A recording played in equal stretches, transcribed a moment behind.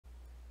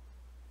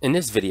In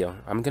this video,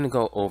 I'm going to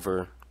go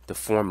over the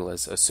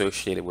formulas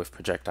associated with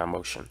projectile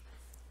motion.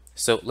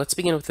 So let's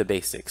begin with the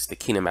basics, the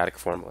kinematic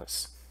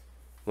formulas.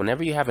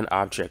 Whenever you have an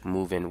object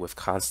moving with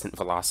constant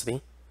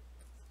velocity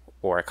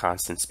or a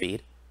constant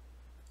speed,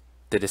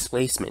 the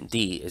displacement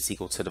d is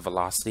equal to the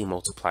velocity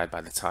multiplied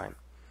by the time.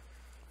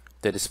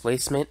 The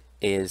displacement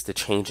is the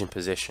change in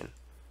position.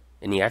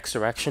 In the x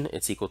direction,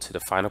 it's equal to the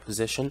final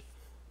position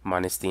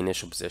minus the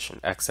initial position,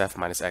 xf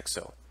minus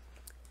xo.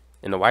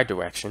 In the y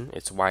direction,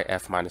 it's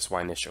yf minus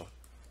y initial.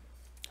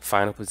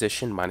 Final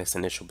position minus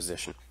initial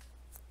position.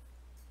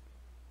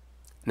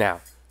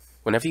 Now,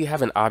 whenever you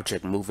have an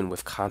object moving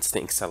with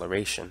constant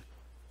acceleration,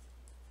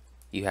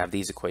 you have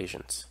these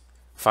equations.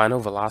 Final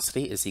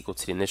velocity is equal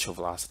to the initial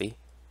velocity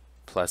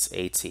plus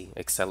at,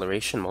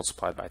 acceleration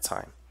multiplied by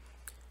time.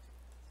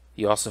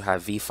 You also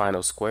have v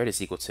final squared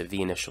is equal to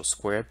v initial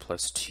squared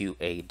plus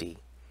 2ad.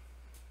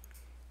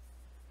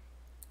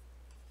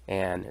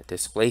 And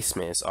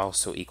displacement is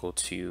also equal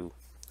to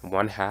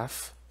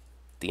 1/2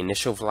 the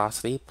initial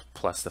velocity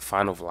plus the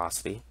final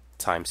velocity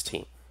times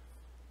t.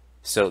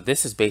 So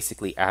this is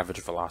basically average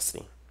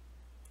velocity.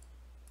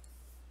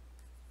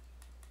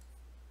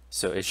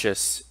 So it's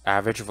just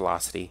average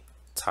velocity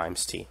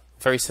times t.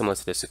 Very similar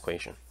to this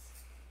equation.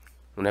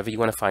 Whenever you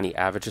want to find the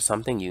average of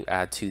something, you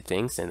add two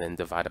things and then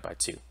divide it by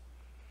 2.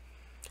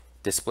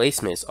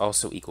 Displacement is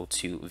also equal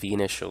to v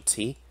initial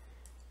t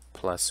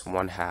plus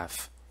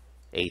 1/2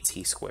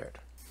 at squared.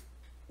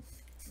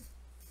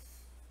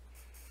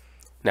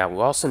 Now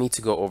we also need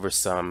to go over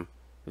some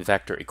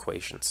vector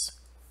equations.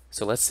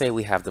 So let's say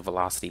we have the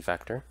velocity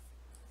vector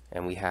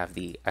and we have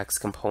the x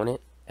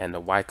component and the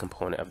y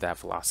component of that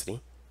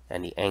velocity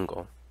and the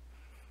angle.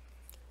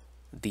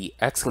 The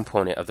x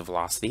component of the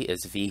velocity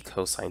is v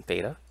cosine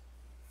theta.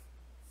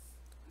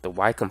 The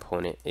y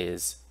component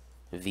is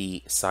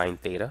v sine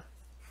theta.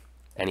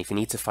 And if you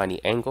need to find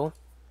the angle,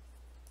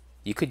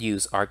 you could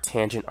use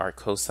arctangent,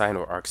 arccosine,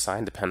 or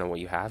arcsine, depending on what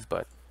you have.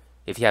 But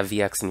if you have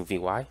Vx and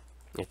Vy,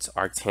 it's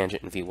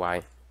arctangent and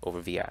Vy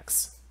over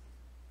Vx.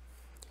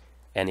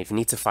 And if you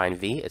need to find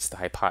V, it's the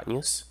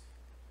hypotenuse.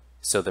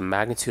 So the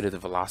magnitude of the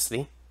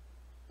velocity,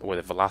 or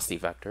the velocity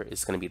vector,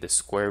 is going to be the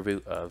square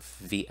root of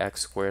Vx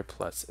squared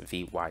plus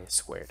Vy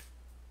squared.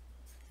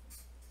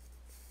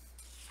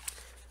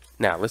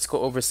 Now let's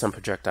go over some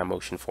projectile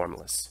motion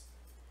formulas.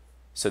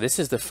 So this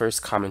is the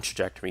first common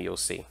trajectory you'll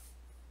see.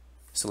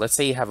 So let's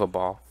say you have a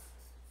ball,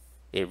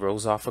 it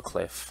rolls off a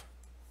cliff,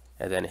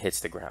 and then it hits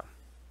the ground.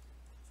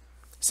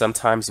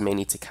 Sometimes you may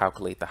need to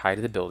calculate the height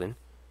of the building.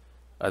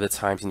 Other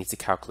times you need to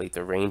calculate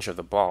the range of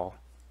the ball.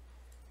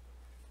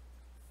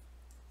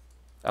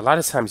 A lot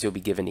of times you'll be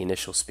given the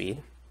initial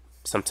speed.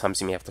 Sometimes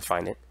you may have to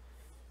find it.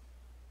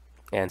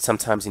 And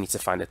sometimes you need to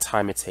find the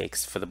time it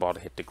takes for the ball to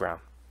hit the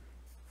ground.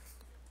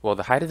 Well,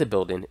 the height of the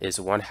building is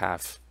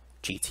 1/2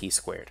 gt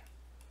squared.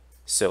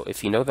 So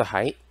if you know the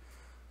height,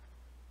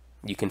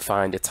 you can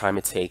find the time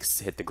it takes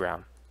to hit the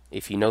ground.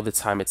 If you know the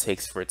time it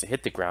takes for it to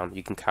hit the ground,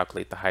 you can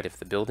calculate the height of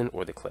the building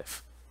or the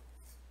cliff.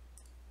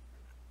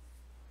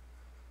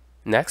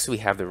 Next, we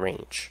have the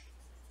range.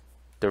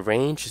 The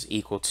range is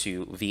equal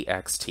to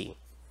Vxt.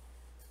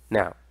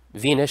 Now,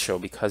 V initial,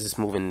 because it's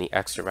moving in the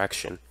x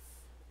direction,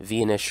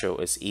 V initial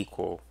is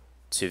equal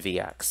to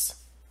Vx.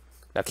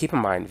 Now keep in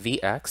mind,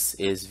 Vx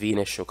is V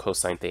initial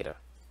cosine theta.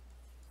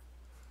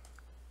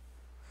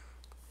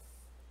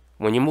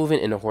 When you're moving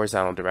in a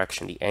horizontal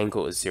direction, the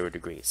angle is 0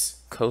 degrees.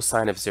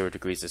 Cosine of 0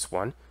 degrees is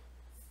 1.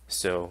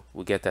 So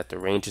we get that the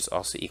range is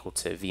also equal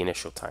to V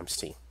initial times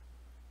t.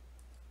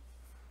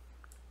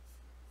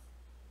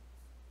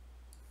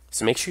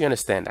 So make sure you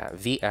understand that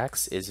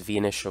Vx is V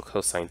initial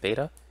cosine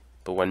theta,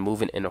 but when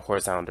moving in a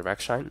horizontal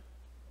direction,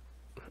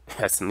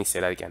 let me say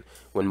that again.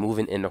 When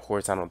moving in the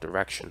horizontal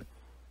direction,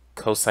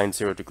 cosine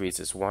 0 degrees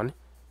is 1.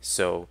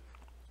 So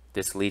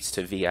this leads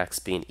to Vx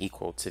being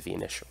equal to V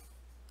initial.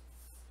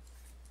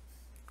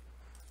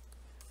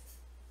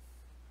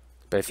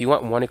 But if you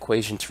want one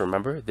equation to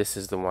remember, this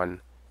is the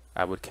one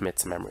I would commit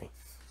to memory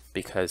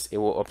because it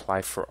will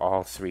apply for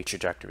all 3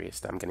 trajectories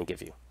that I'm going to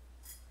give you.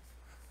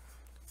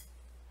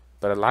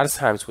 But a lot of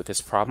times with this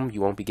problem, you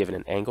won't be given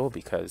an angle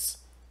because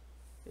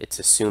it's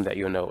assumed that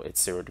you'll know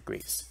it's 0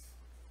 degrees.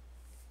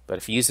 But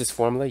if you use this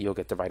formula, you'll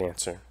get the right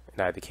answer in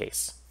either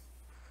case.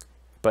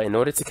 But in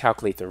order to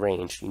calculate the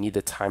range, you need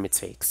the time it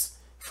takes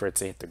for it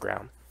to hit the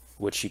ground,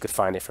 which you could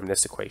find it from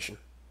this equation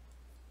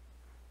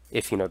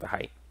if you know the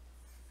height.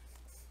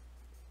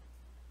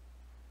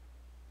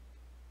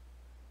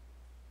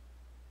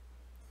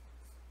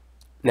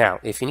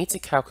 Now, if you need to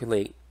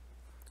calculate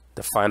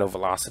the final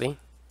velocity,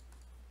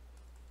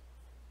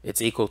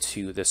 it's equal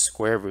to the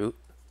square root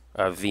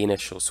of V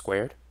initial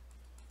squared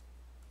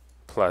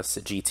plus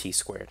gt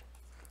squared.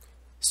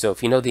 So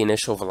if you know the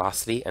initial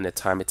velocity and the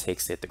time it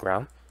takes to hit the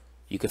ground,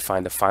 you could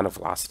find the final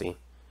velocity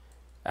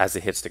as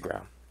it hits the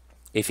ground.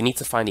 If you need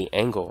to find the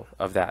angle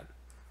of that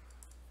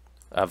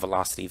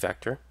velocity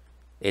vector,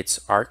 it's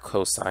arc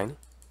cosine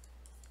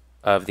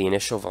of the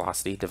initial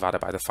velocity divided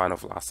by the final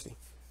velocity.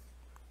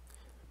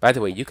 By the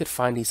way, you could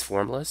find these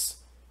formulas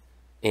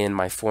in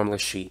my formula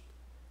sheet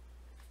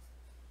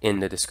in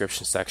the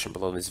description section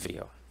below this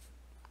video.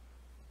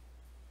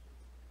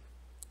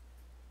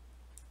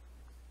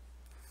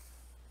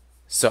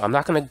 So I'm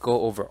not going to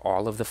go over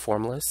all of the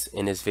formulas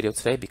in this video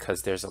today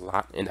because there's a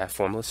lot in that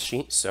formula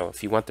sheet. So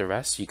if you want the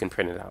rest, you can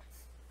print it out.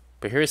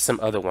 But here's some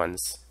other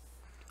ones.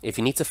 If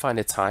you need to find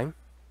a time,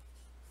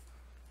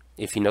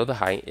 if you know the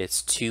height,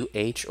 it's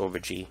 2h over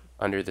g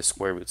under the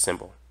square root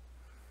symbol.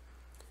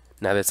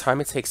 Now the time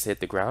it takes to hit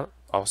the ground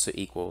also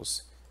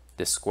equals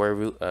the square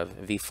root of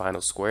v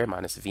final squared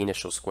minus v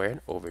initial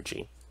squared over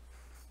g.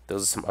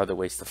 Those are some other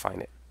ways to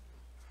find it.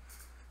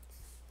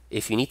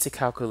 If you need to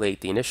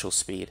calculate the initial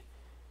speed,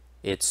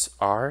 it's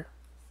r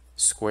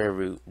square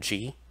root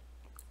g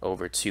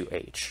over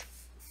 2h.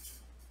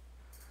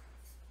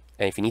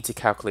 And if you need to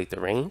calculate the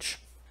range,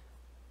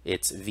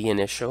 it's v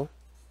initial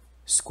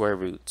square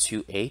root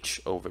 2h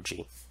over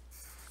g.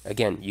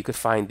 Again, you could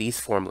find these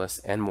formulas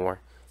and more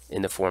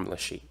in the formula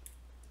sheet.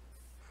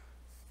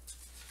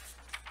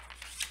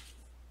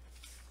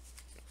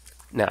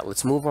 Now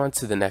let's move on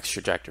to the next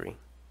trajectory.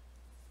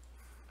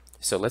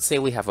 So let's say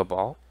we have a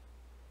ball.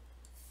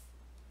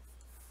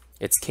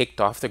 It's kicked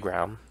off the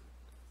ground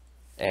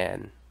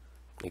and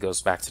it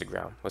goes back to the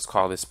ground. Let's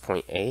call this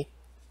point A,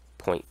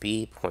 point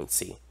B, point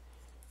C.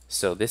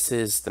 So this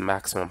is the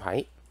maximum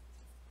height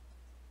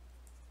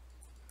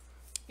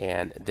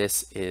and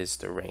this is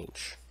the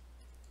range.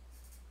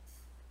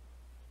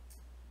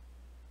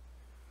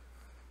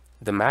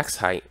 The max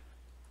height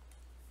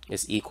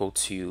is equal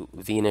to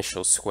v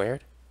initial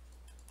squared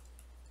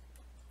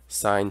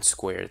sine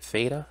squared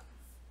theta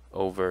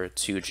over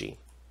 2g.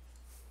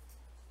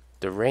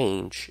 The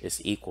range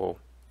is equal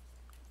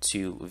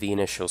to v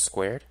initial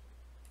squared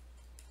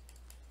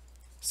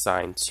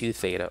sine 2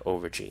 theta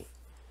over g.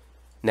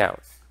 Now,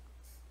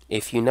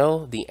 if you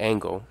know the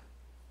angle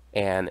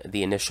and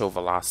the initial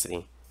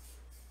velocity,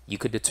 you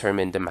could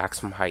determine the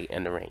maximum height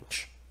and the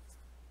range.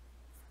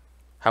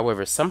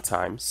 However,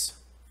 sometimes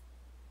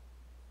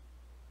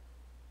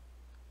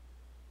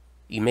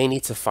you may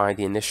need to find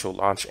the initial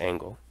launch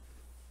angle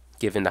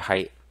given the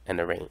height and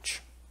the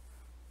range.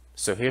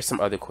 So here's some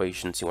other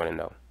equations you want to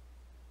know.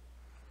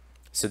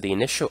 So the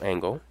initial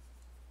angle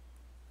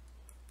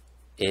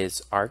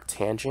is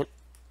arctangent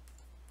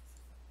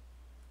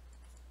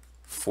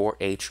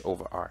 4h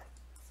over r.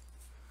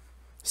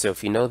 So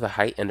if you know the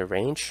height and the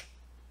range,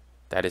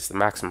 that is the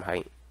maximum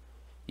height,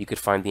 you could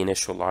find the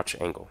initial launch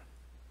angle.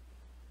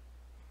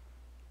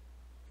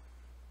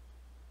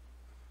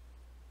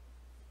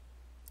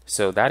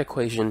 So that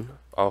equation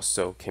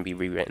also can be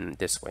rewritten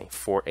this way.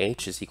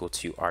 4h is equal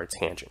to r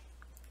tangent.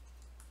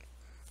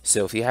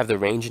 So if you have the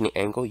range and the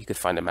angle, you could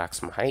find the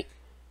maximum height.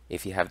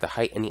 If you have the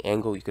height and the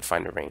angle, you could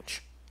find the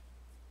range.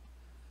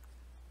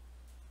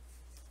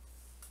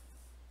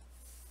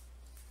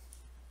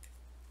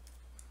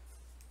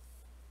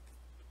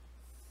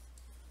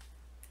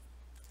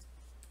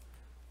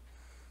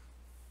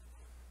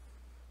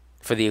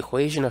 For the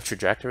equation of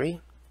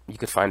trajectory, you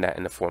could find that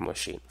in the formula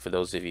sheet for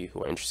those of you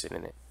who are interested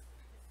in it.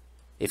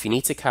 If you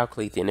need to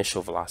calculate the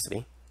initial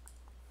velocity,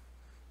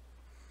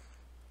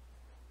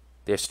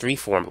 there's three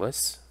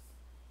formulas.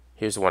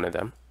 Here's one of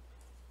them.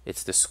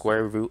 It's the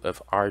square root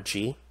of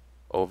rg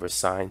over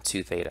sine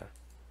 2 theta.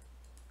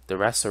 The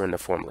rest are in the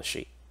formula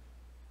sheet.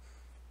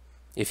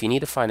 If you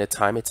need to find the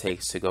time it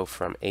takes to go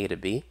from A to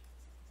B,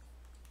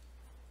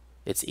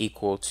 it's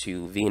equal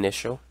to v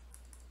initial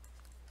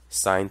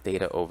sine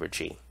theta over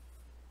g.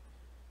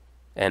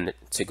 And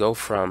to go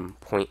from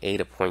point A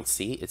to point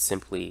C, it's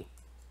simply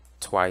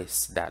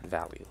twice that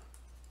value.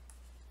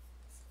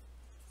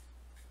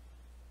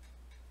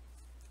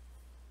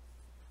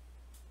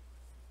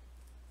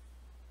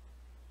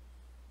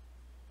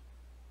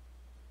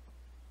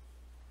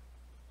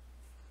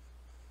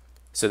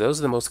 So those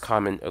are the most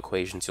common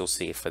equations you'll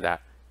see for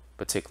that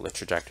particular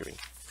trajectory.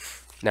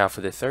 Now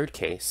for the third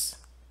case,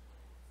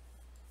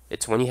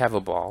 it's when you have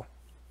a ball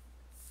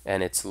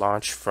and it's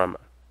launched from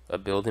a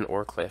building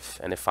or a cliff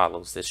and it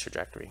follows this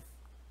trajectory.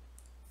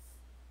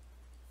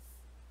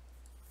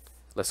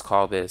 Let's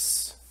call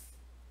this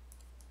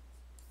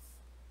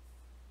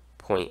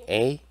point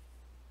A,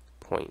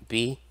 point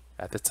B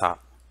at the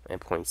top, and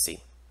point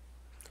C.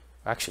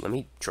 Actually, let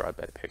me draw a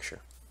better picture.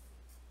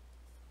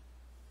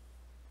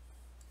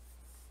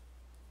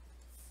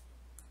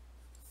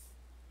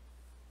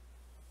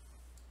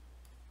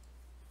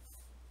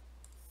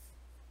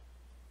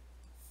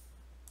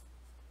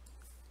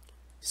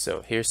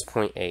 So here's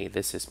point A,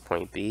 this is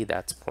point B,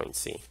 that's point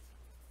C.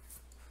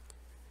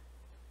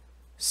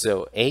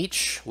 So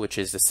h, which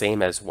is the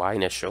same as y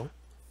initial,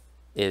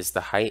 is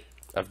the height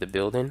of the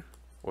building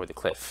or the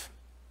cliff.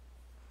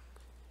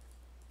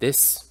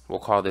 This, we'll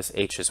call this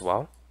h as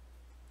well.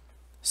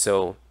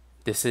 So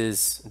this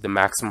is the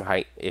maximum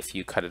height if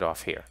you cut it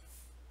off here.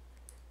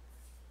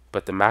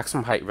 But the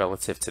maximum height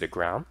relative to the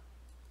ground,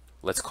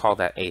 let's call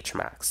that h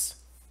max.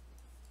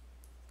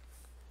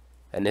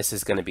 And this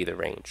is going to be the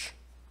range.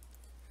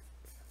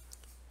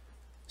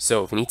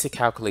 So if we need to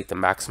calculate the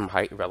maximum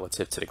height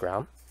relative to the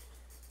ground,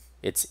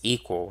 it's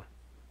equal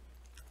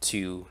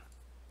to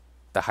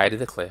the height of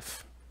the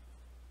cliff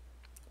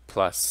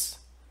plus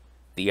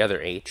the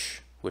other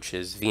h, which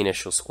is v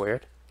initial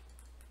squared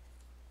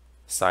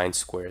sine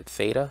squared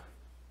theta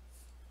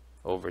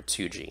over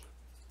 2g.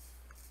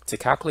 To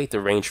calculate the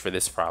range for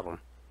this problem,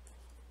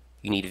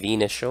 you need v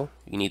initial,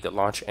 you need the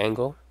launch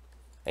angle,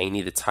 and you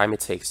need the time it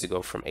takes to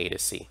go from A to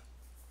C.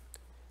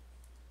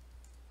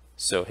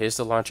 So here's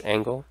the launch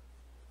angle,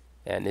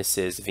 and this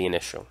is v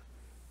initial.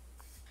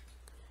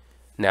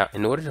 Now,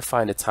 in order to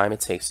find the time it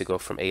takes to go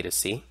from A to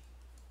C,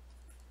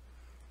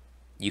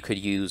 you could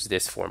use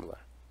this formula.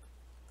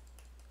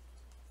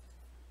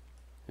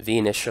 V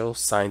initial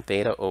sine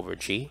theta over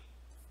g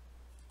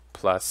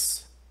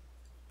plus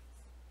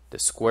the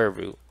square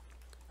root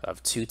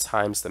of 2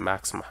 times the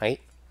maximum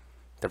height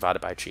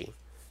divided by g.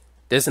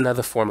 There's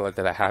another formula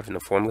that I have in the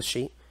formula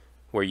sheet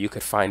where you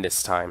could find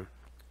this time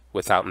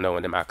without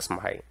knowing the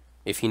maximum height.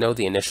 If you know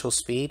the initial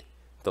speed,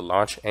 the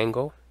launch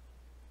angle,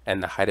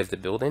 and the height of the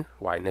building,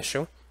 y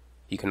initial,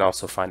 you can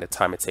also find the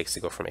time it takes to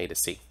go from A to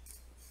C.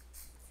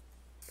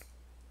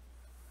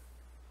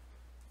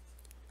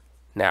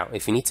 Now,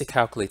 if you need to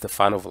calculate the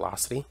final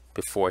velocity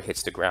before it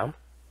hits the ground,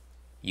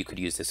 you could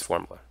use this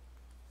formula.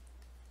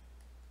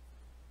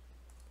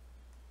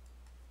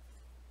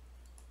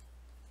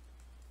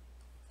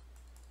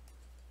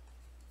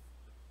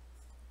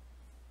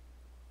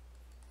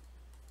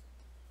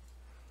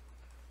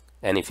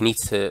 And if you need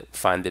to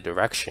find the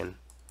direction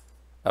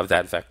of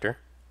that vector,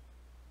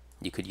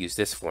 you could use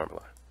this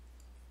formula.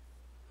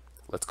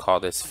 Let's call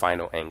this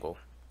final angle.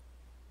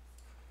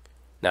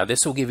 Now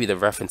this will give you the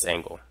reference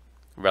angle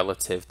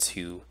relative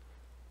to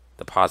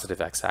the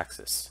positive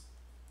x-axis.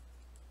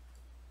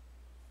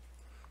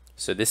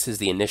 So this is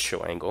the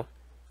initial angle,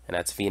 and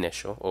that's v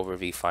initial over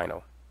v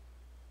final.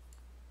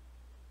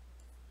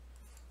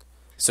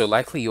 So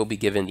likely you'll be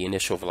given the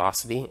initial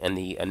velocity and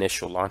the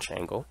initial launch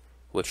angle,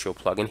 which you'll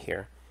plug in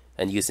here,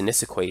 and using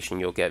this equation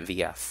you'll get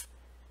vf.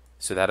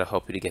 So that'll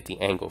help you to get the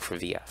angle for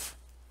vf.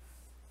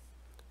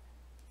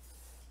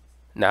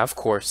 Now, of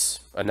course,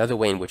 another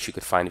way in which you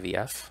could find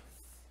vf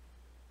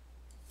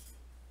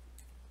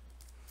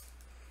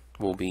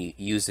will be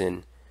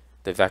using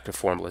the vector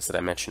formulas that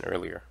I mentioned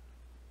earlier.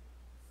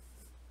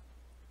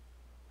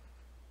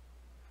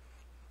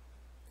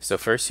 So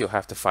first you'll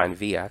have to find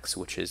vx,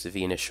 which is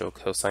v initial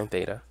cosine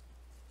theta.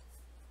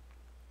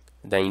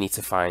 Then you need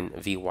to find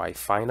vy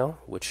final,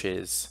 which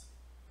is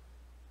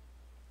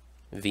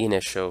v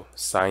initial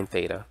sine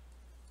theta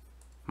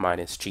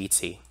minus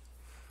gt.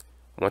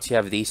 Once you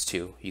have these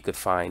two, you could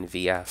find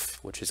vf,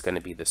 which is going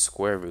to be the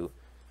square root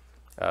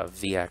of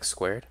vx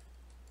squared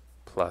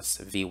plus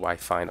vy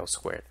final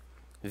squared.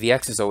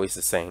 Vx is always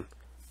the same,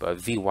 but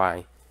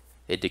vy,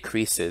 it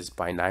decreases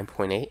by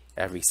 9.8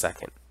 every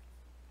second.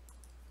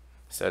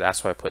 So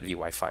that's why I put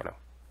vy final.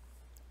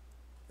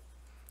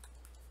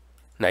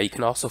 Now you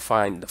can also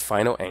find the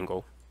final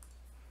angle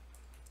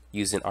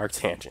using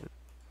arctangent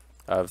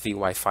of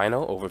vy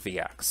final over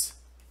vx.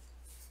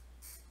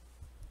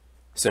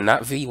 So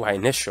not vy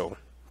initial,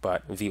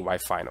 but vy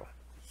final.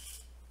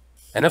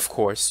 And of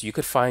course, you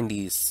could find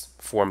these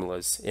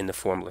formulas in the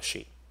formula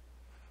sheet.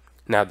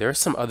 Now there are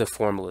some other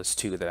formulas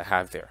too that I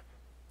have there,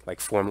 like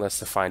formulas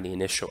to find the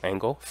initial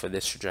angle for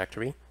this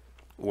trajectory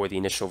or the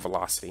initial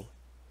velocity,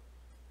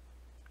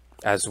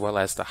 as well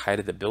as the height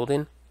of the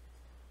building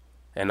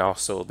and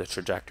also the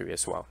trajectory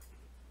as well.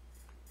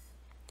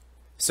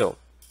 So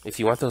if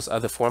you want those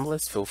other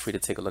formulas, feel free to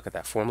take a look at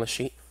that formula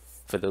sheet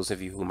for those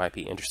of you who might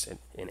be interested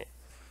in it.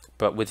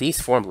 But with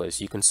these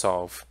formulas, you can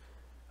solve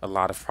a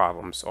lot of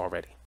problems already.